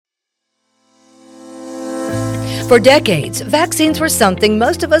For decades, vaccines were something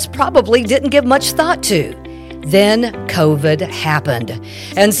most of us probably didn't give much thought to. Then COVID happened,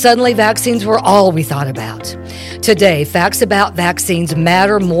 and suddenly vaccines were all we thought about. Today, facts about vaccines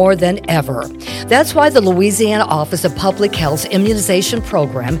matter more than ever. That's why the Louisiana Office of Public Health's immunization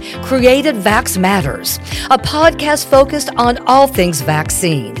program created Vax Matters, a podcast focused on all things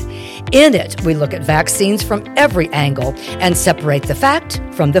vaccine. In it, we look at vaccines from every angle and separate the fact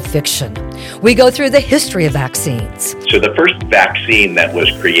from the fiction. We go through the history of vaccines. So the first vaccine that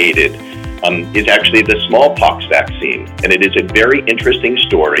was created is actually the smallpox vaccine, and it is a very interesting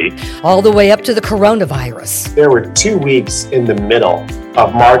story. All the way up to the coronavirus. There were 2 weeks in the middle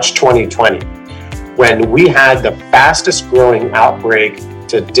of March 2020 when we had the fastest growing outbreak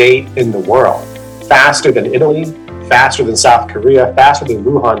to date in the world, faster than Italy, faster than South Korea, faster than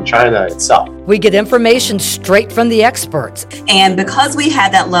Wuhan, China itself. We get information straight from the experts. And because we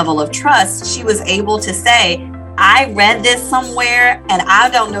had that level of trust, she was able to say, I read this somewhere and I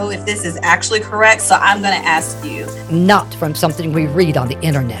don't know if this is actually correct, so I'm going to ask you. Not from something we read on the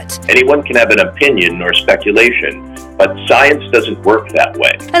internet. Anyone can have an opinion or speculation, but science doesn't work that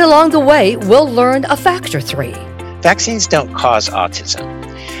way. And along the way, we'll learn a fact or three. Vaccines don't cause autism.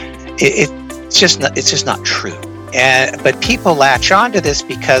 It's just not true. But people latch onto this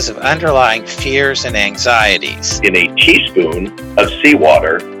because of underlying fears and anxieties. In a teaspoon of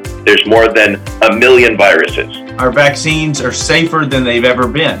seawater, there's more than 1 million viruses. Our vaccines are safer than they've ever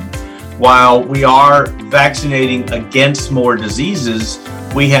been. While we are vaccinating against more diseases,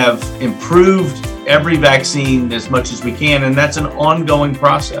 we have improved every vaccine as much as we can, and that's an ongoing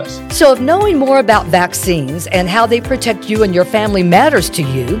process. So if knowing more about vaccines and how they protect you and your family matters to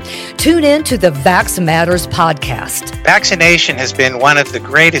you, tune in to the Vax Matters podcast. Vaccination has been one of the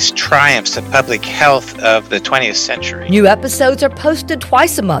greatest triumphs of public health of the 20th century. New episodes are posted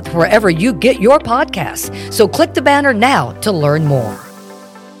twice a month wherever you get your podcasts. So click the banner now to learn more.